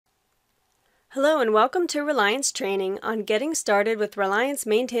Hello and welcome to Relyence training on getting started with Relyence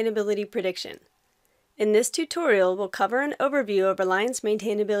Maintainability Prediction. In this tutorial, we'll cover an overview of Relyence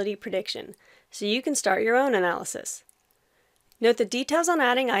Maintainability Prediction so you can start your own analysis. Note that details on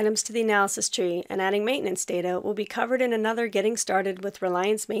adding items to the analysis tree and adding maintenance data will be covered in another Getting Started with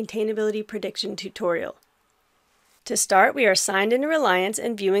Relyence Maintainability Prediction tutorial. To start, we are signed into Relyence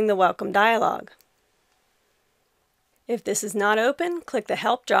and viewing the Welcome dialog. If this is not open, click the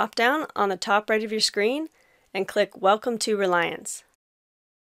Help drop-down on the top right of your screen and click Welcome to Relyence.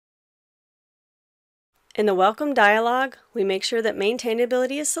 In the Welcome dialog, we make sure that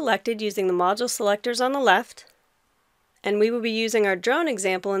Maintainability is selected using the module selectors on the left, and we will be using our drone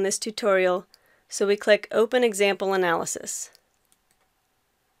example in this tutorial, so we click Open Example Analysis.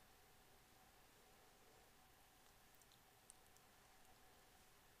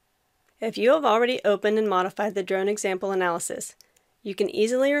 If you have already opened and modified the drone example analysis, you can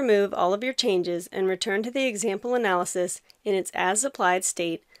easily remove all of your changes and return to the example analysis in its as-applied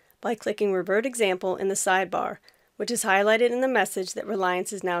state by clicking Revert Example in the sidebar, which is highlighted in the message that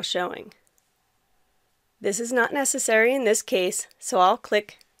Relyence is now showing. This is not necessary in this case, so I'll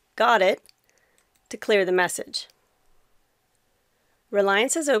click Got It to clear the message.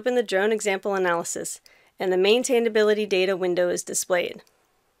 Relyence has opened the drone example analysis, and the maintainability data window is displayed.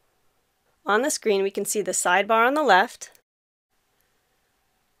 On the screen, we can see the sidebar on the left,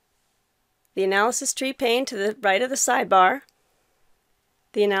 the analysis tree pane to the right of the sidebar.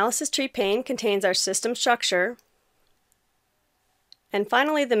 The analysis tree pane contains our system structure, and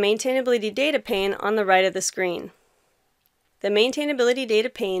finally the maintainability data pane on the right of the screen. The maintainability data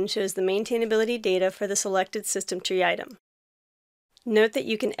pane shows the maintainability data for the selected system tree item. Note that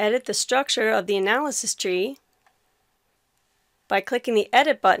you can edit the structure of the analysis tree by clicking the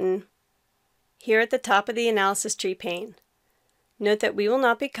Edit button here at the top of the analysis tree pane. Note that we will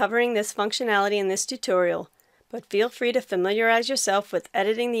not be covering this functionality in this tutorial, but feel free to familiarize yourself with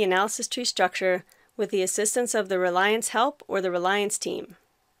editing the analysis tree structure with the assistance of the Relyence help or the Relyence team.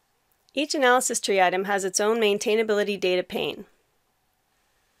 Each analysis tree item has its own maintainability data pane,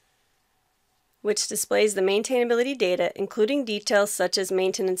 which displays the maintainability data, including details such as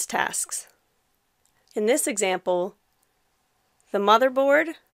maintenance tasks. In this example, the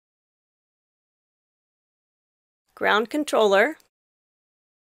motherboard, ground controller,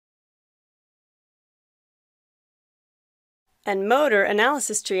 and motor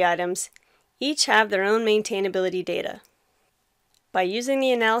analysis tree items each have their own maintainability data. By using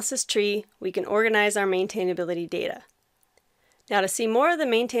the analysis tree, we can organize our maintainability data. Now, to see more of the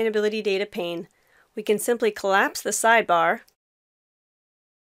maintainability data pane, we can simply collapse the sidebar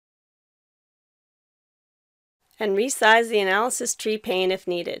and resize the analysis tree pane if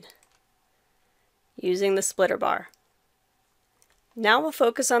needed, using the splitter bar. Now we'll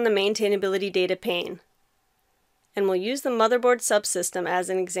focus on the maintainability data pane, and we'll use the motherboard subsystem as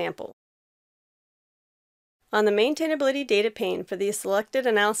an example. On the maintainability data pane for the selected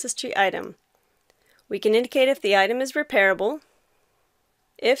analysis tree item, we can indicate if the item is repairable,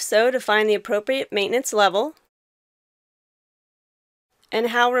 if so, define the appropriate maintenance level, and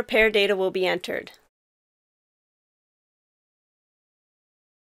how repair data will be entered.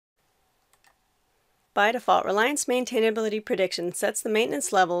 By default, Relyence Maintainability Prediction sets the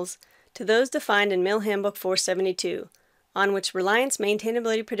maintenance levels to those defined in Mill Handbook 472, on which Relyence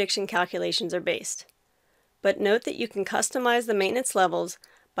Maintainability Prediction calculations are based. But note that you can customize the maintenance levels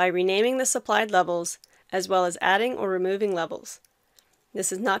by renaming the supplied levels, as well as adding or removing levels.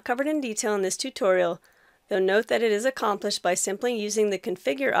 This is not covered in detail in this tutorial, though note that it is accomplished by simply using the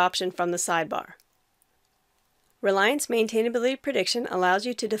Configure option from the sidebar. Relyence Maintainability Prediction allows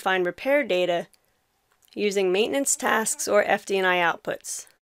you to define repair data using maintenance tasks or FD&I outputs.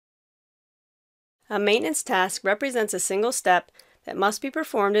 A maintenance task represents a single step that must be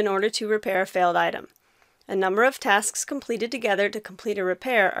performed in order to repair a failed item. A number of tasks completed together to complete a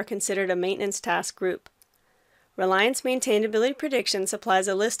repair are considered a maintenance task group. Relyence Maintainability Prediction supplies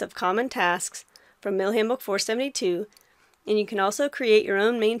a list of common tasks from Mill Handbook 472, and you can also create your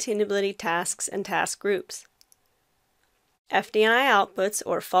own maintainability tasks and task groups. FD&I outputs,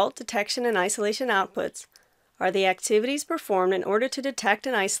 or fault detection and isolation outputs, are the activities performed in order to detect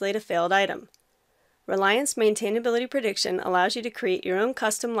and isolate a failed item. Relyence Maintainability Prediction allows you to create your own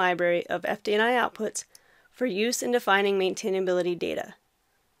custom library of FD&I outputs for use in defining maintainability data.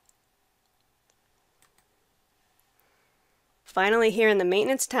 Finally, here in the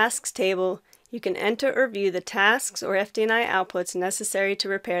Maintenance Tasks table, you can enter or view the tasks or FD&I outputs necessary to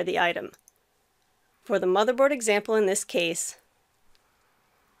repair the item. For the motherboard example in this case,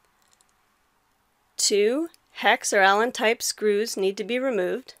 2 hex or Allen type screws need to be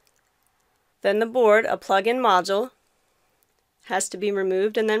removed. Then the board, a plug-in module, has to be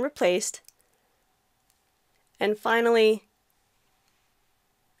removed and then replaced. And finally,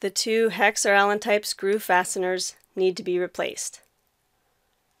 the 2 hex or Allen type screw fasteners need to be replaced.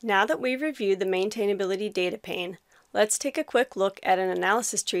 Now that we've reviewed the maintainability data pane, let's take a quick look at an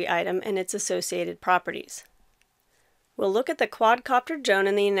analysis tree item and its associated properties. We'll look at the quadcopter drone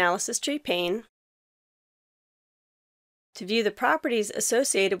in the analysis tree pane. To view the properties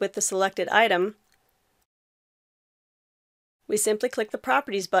associated with the selected item, we simply click the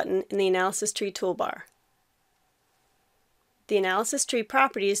Properties button in the Analysis Tree toolbar. The Analysis Tree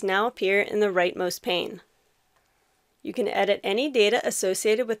properties now appear in the rightmost pane. You can edit any data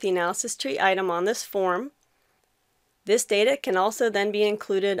associated with the Analysis Tree item on this form. This data can also then be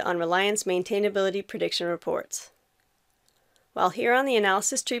included on Relyence Maintainability Prediction reports. While here on the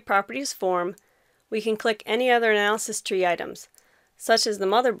Analysis Tree Properties form, we can click any other analysis tree items, such as the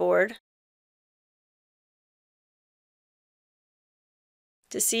motherboard,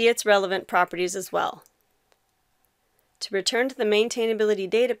 to see its relevant properties as well. To return to the Maintainability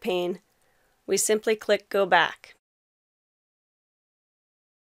Data pane, we simply click Go Back.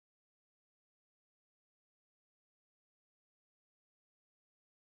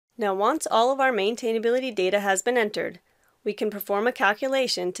 Now once all of our maintainability data has been entered, we can perform a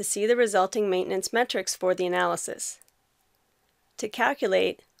calculation to see the resulting maintenance metrics for the analysis. To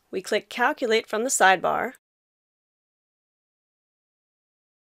calculate, we click Calculate from the sidebar,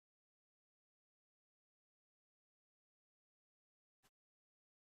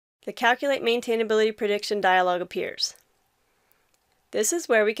 the Calculate Maintainability Prediction dialog appears. This is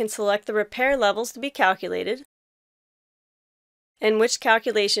where we can select the repair levels to be calculated and which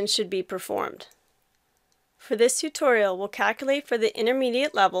calculations should be performed. For this tutorial, we'll calculate for the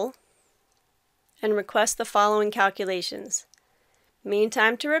intermediate level and request the following calculations: mean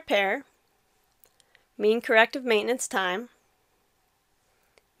time to repair, mean corrective maintenance time,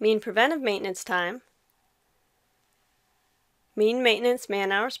 mean preventive maintenance time, mean maintenance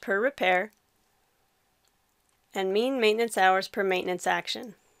man-hours per repair, and mean maintenance hours per maintenance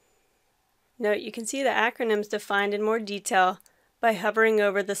action. Note you can see the acronyms defined in more detail by hovering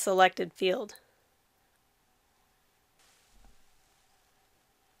over the selected field.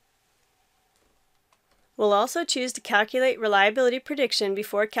 We'll also choose to calculate reliability prediction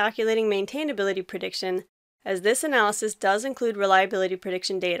before calculating maintainability prediction, as this analysis does include reliability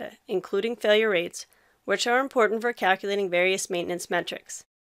prediction data, including failure rates, which are important for calculating various maintenance metrics.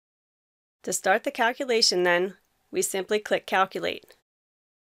 To start the calculation then, we simply click Calculate.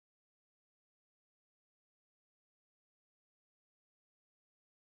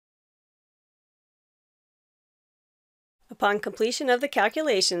 Upon completion of the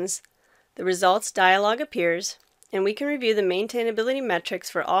calculations, the results dialog appears, and we can review the maintainability metrics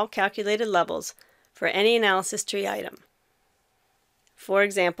for all calculated levels for any analysis tree item. For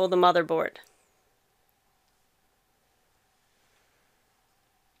example, the motherboard.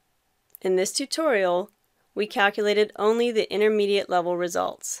 In this tutorial, we calculated only the intermediate level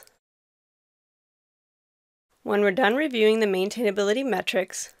results. When we're done reviewing the maintainability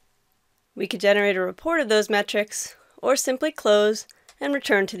metrics, we could generate a report of those metrics or simply close and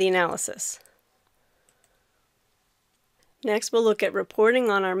return to the analysis. Next, we'll look at reporting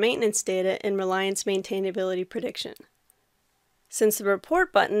on our maintenance data in Relyence Maintainability Prediction. Since the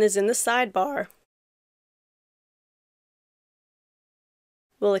Report button is in the sidebar,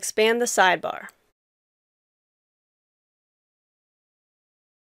 we'll expand the sidebar.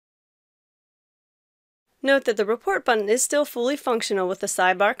 Note that the Report button is still fully functional with the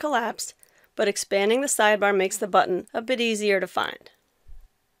sidebar collapsed, but expanding the sidebar makes the button a bit easier to find.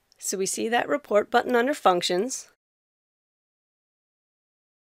 So we see that Report button under Functions.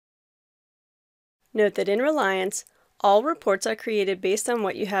 Note that in Relyence, all reports are created based on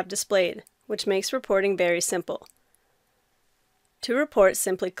what you have displayed, which makes reporting very simple. To report,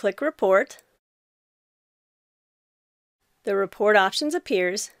 simply click Report. The Report options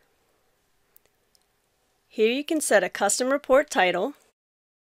appears. Here you can set a custom report title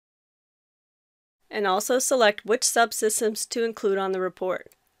and also select which subsystems to include on the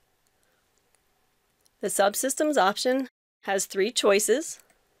report. The Subsystems option has 3 choices: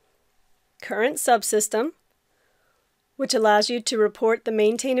 Current Subsystem, which allows you to report the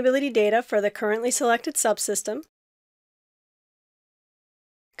maintainability data for the currently selected subsystem;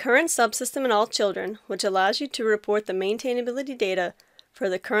 Current Subsystem and All Children, which allows you to report the maintainability data for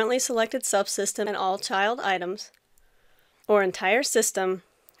the currently selected subsystem and all child items; or Entire System,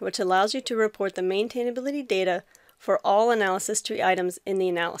 which allows you to report the maintainability data for all analysis tree items in the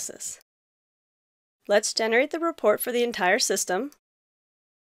analysis. Let's generate the report for the entire system.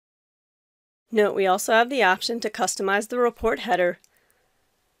 Note we also have the option to customize the report header,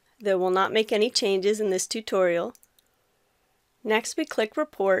 though we'll not make any changes in this tutorial. Next we click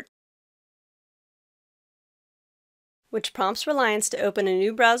Report, which prompts Relyence to open a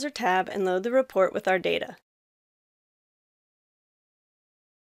new browser tab and load the report with our data.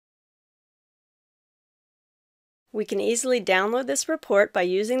 We can easily download this report by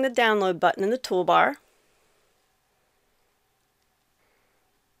using the Download button in the toolbar.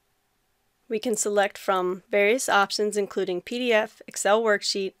 We can select from various options including PDF, Excel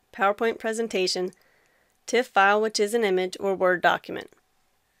worksheet, PowerPoint presentation, TIFF file which is an image, or Word document.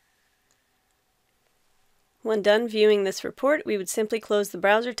 When done viewing this report, we would simply close the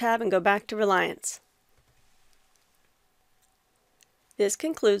browser tab and go back to Relyence. This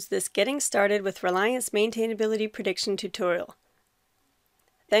concludes this Getting Started with Relyence Maintainability Prediction tutorial.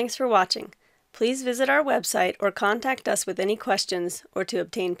 Thanks for watching. Please visit our website or contact us with any questions or to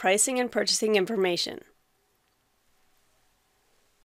obtain pricing and purchasing information.